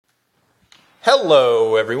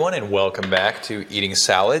Hello, everyone, and welcome back to Eating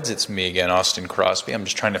Salads. It's me again, Austin Crosby. I'm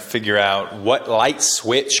just trying to figure out what light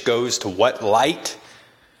switch goes to what light.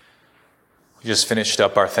 We just finished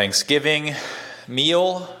up our Thanksgiving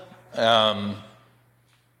meal. Grandma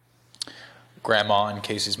and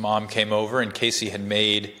Casey's mom came over, and Casey had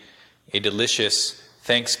made a delicious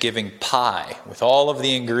Thanksgiving pie with all of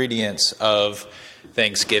the ingredients of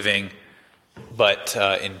Thanksgiving, but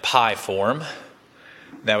in pie form.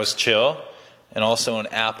 That was chill. And also an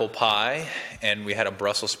apple pie, and we had a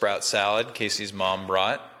Brussels sprout salad Casey's mom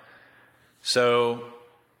brought. So,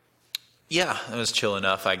 yeah, it was chill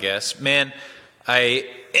enough, I guess. Man,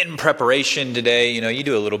 in preparation today, you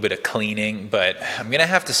do a little bit of cleaning, but I'm going to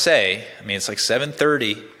have to say, it's like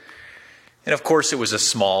 7:30, and of course it was a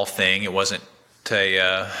small thing. It wasn't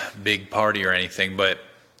a big party or anything, but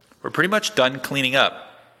we're pretty much done cleaning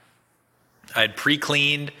up. I'd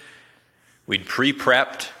pre-cleaned, we'd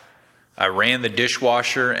pre-prepped. I ran the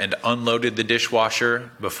dishwasher and unloaded the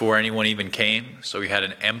dishwasher before anyone even came. So we had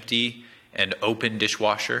an empty and open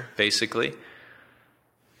dishwasher, basically.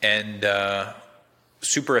 And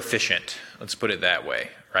super efficient, let's put it that way,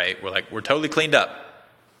 right? We're totally cleaned up.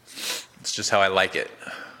 It's just how I like it.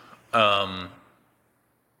 I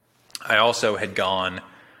also had gone,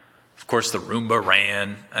 of course, the Roomba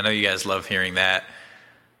ran. I know you guys love hearing that.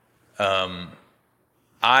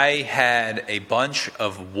 I had a bunch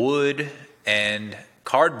of wood and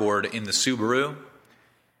cardboard in the Subaru,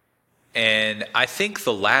 and I think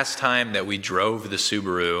the last time that we drove the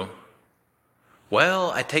Subaru,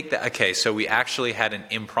 so we actually had an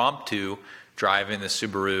impromptu drive in the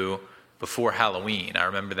Subaru before Halloween. I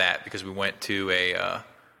remember that because we went to a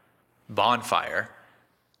bonfire,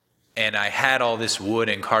 and I had all this wood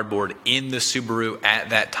and cardboard in the Subaru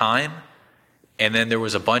at that time. And then there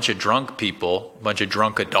was a bunch of drunk people, a bunch of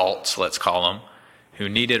drunk adults, let's call them, who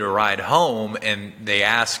needed a ride home. And they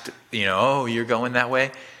asked, oh, you're going that way?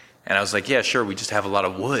 And I was like, yeah, sure. We just have a lot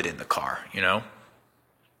of wood in the car,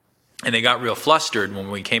 And they got real flustered when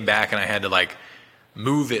we came back, and I had to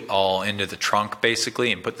move it all into the trunk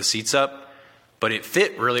basically and put the seats up. But it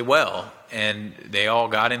fit really well. And they all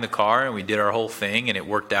got in the car and we did our whole thing, and it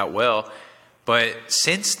worked out well. But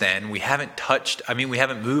since then, we haven't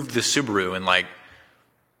moved the Subaru in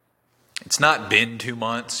it's not been 2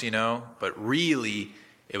 months, but really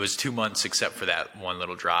it was 2 months except for that one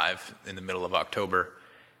little drive in the middle of October.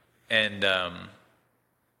 And I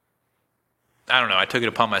don't know, I took it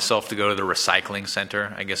upon myself to go to the recycling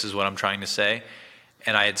center, I guess is what I'm trying to say.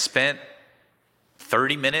 And I had spent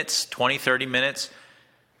 30 minutes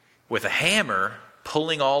with a hammer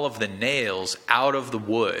pulling all of the nails out of the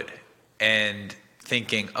wood. And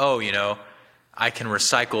thinking, I can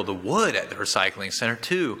recycle the wood at the recycling center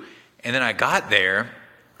too. And then I got there,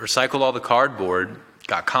 recycled all the cardboard,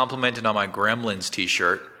 got complimented on my Gremlins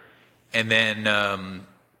t-shirt. And then I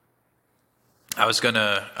was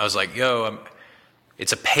like,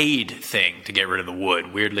 it's a paid thing to get rid of the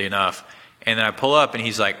wood, weirdly enough. And then I pull up and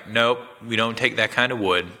he's like, nope, we don't take that kind of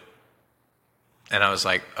wood. And I was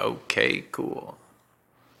like, okay, cool.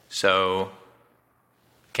 So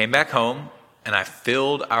came back home, and I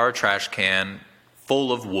filled our trash can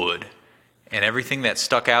full of wood. And everything that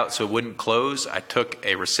stuck out so it wouldn't close, I took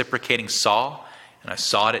a reciprocating saw, and I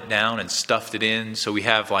sawed it down and stuffed it in. So we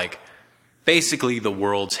have, basically the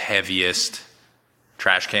world's heaviest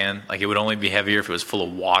trash can. It would only be heavier if it was full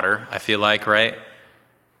of water, I feel like, right?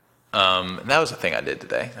 And that was the thing I did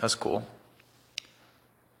today. That was cool.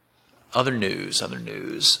 Other news.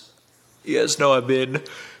 You guys know I've been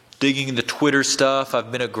digging the Twitter stuff.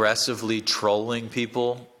 I've been aggressively trolling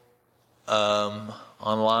people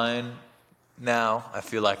online now. I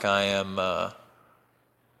feel like I am,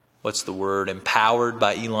 empowered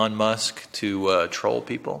by Elon Musk to troll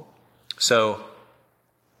people. So,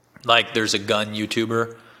 there's a gun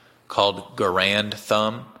YouTuber called Garand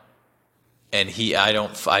Thumb, and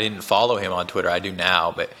I didn't follow him on Twitter. I do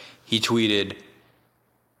now, but he tweeted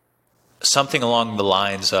something along the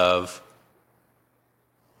lines of,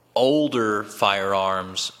 older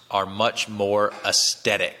firearms are much more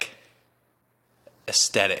aesthetic.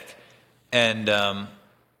 And I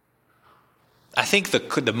think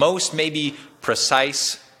the most maybe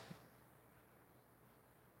precise,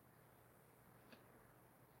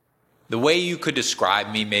 the way you could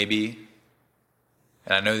describe me maybe,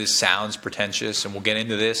 and I know this sounds pretentious, and we'll get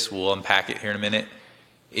into this, we'll unpack it here in a minute,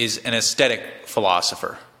 is an aesthetic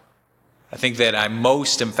philosopher. I think that I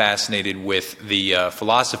most am fascinated with the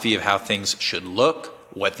philosophy of how things should look,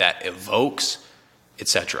 what that evokes,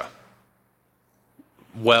 etc.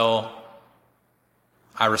 Well,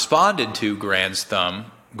 I responded to Grand Thumb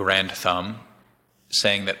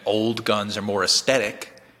saying that old guns are more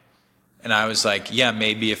aesthetic. And I was like, yeah,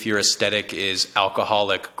 maybe if your aesthetic is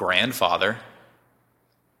alcoholic grandfather,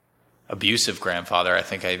 abusive grandfather, I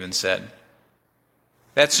think I even said.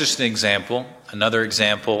 That's just an example. Another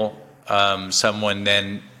example, someone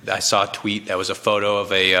then, I saw a tweet that was a photo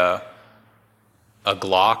of a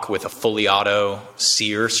Glock with a fully auto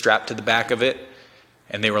sear strapped to the back of it.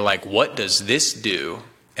 And they were like, what does this do?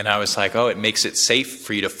 And I was like, oh, it makes it safe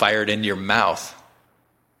for you to fire it into your mouth.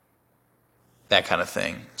 That kind of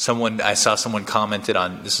thing. I saw someone commented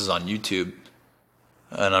on, this is on YouTube,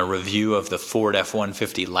 on a review of the Ford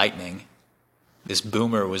F-150 Lightning. This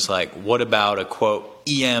boomer was like, what about a quote,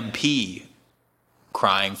 EMP,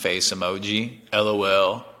 crying face emoji,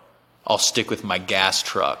 LOL, I'll stick with my gas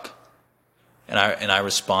truck. And I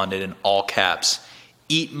responded in all caps,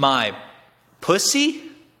 eat my pussy?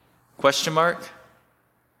 Question mark.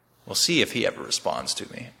 We'll see if he ever responds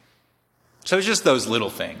to me. So it's just those little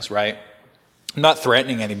things, right? I'm not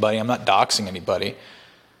threatening anybody. I'm not doxing anybody.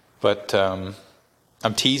 But I'm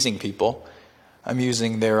teasing people. I'm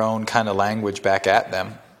using their own kind of language back at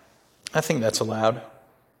them. I think that's allowed.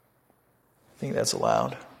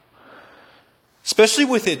 Especially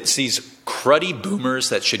with these cruddy boomers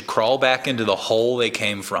that should crawl back into the hole they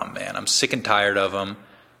came from, man. I'm sick and tired of them.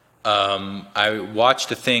 I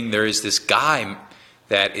watched a thing. There is this guy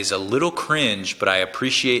that is a little cringe, but I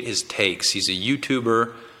appreciate his takes. He's a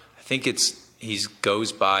YouTuber. I think he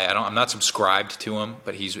goes by, I'm not subscribed to him,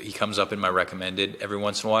 but he comes up in my recommended every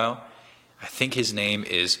once in a while. I think his name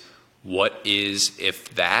is What Is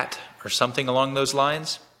If That, or something along those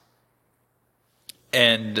lines.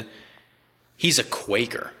 And he's a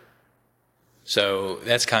Quaker. So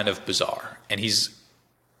that's kind of bizarre. And he's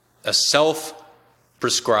a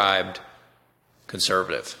self-prescribed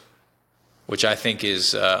conservative, which I think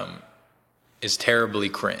is terribly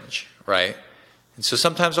cringe, right? And so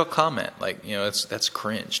sometimes I'll comment, like, that's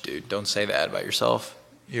cringe, dude. Don't say that about yourself.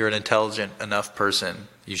 You're an intelligent enough person.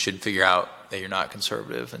 You should figure out that you're not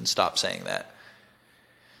conservative and stop saying that.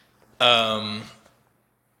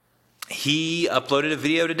 He uploaded a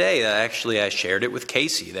video today that actually I shared it with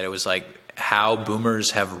Casey, that it was like how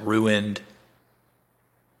boomers have ruined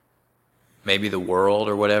maybe the world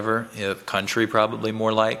or whatever, the country probably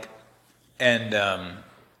more like. And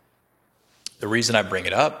the reason I bring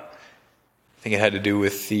it up, I think it had to do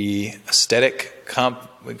with the aesthetic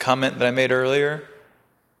comment that I made earlier.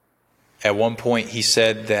 At one point he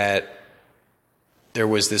said that there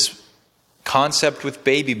was this concept with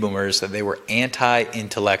baby boomers that they were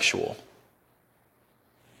anti-intellectual,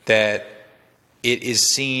 that it is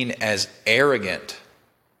seen as arrogant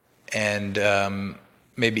and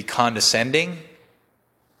maybe condescending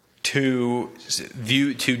to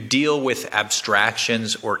deal with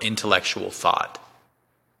abstractions or intellectual thought,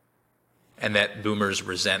 and that boomers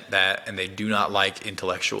resent that and they do not like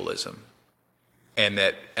intellectualism, and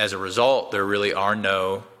that as a result there really are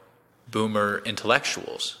no boomer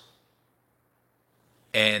intellectuals.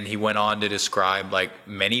 And he went on to describe, like,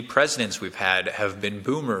 many presidents we've had have been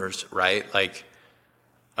boomers, right? Like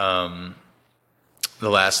the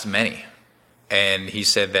last many. And he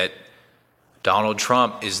said that Donald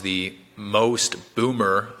Trump is the most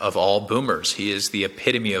boomer of all boomers. He is the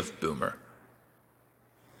epitome of boomer.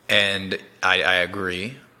 And I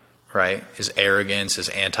agree, right? His arrogance, his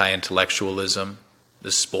anti-intellectualism,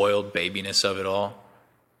 the spoiled babiness of it all.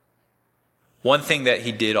 One thing that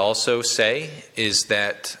he did also say is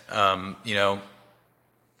that,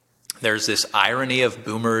 there's this irony of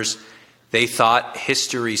boomers. They thought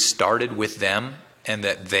history started with them and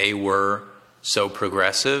that they were so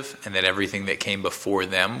progressive and that everything that came before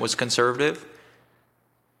them was conservative.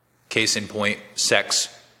 Case in point,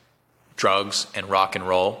 sex, drugs, and rock and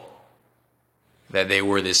roll. That they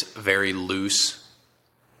were this very loose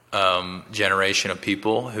generation of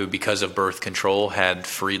people who, because of birth control, had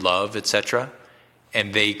free love, etc.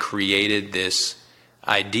 And they created this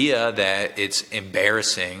idea that it's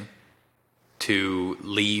embarrassing to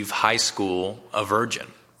leave high school a virgin,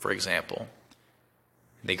 for example.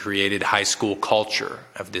 They created high school culture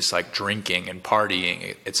of this, like, drinking and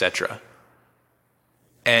partying, etc.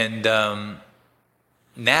 And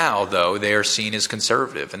now, though, they are seen as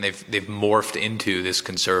conservative, and they've morphed into this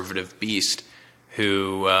conservative beast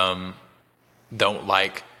who don't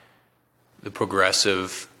like the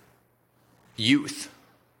progressive youth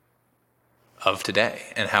of today.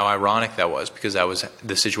 And how ironic that was, because that was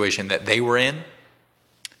the situation that they were in,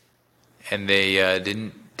 and they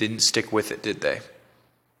didn't stick with it, did they?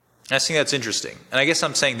 I think that's interesting. And I guess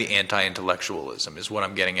I'm saying the anti-intellectualism is what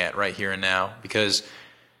I'm getting at right here and now, because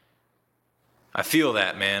I feel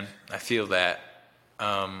that, man. I feel that.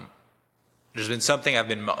 There's been something I've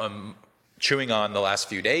been chewing on the last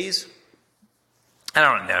few days.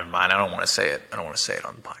 Never mind. I don't want to say it. I don't want to say it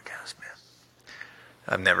on the podcast, man.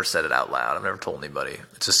 I've never said it out loud. I've never told anybody.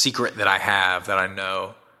 It's a secret that I have that I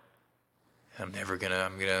know. I'm going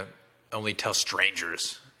to only tell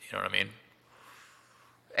strangers. You know what I mean?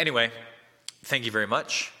 Anyway, thank you very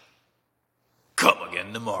much. Come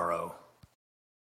again tomorrow.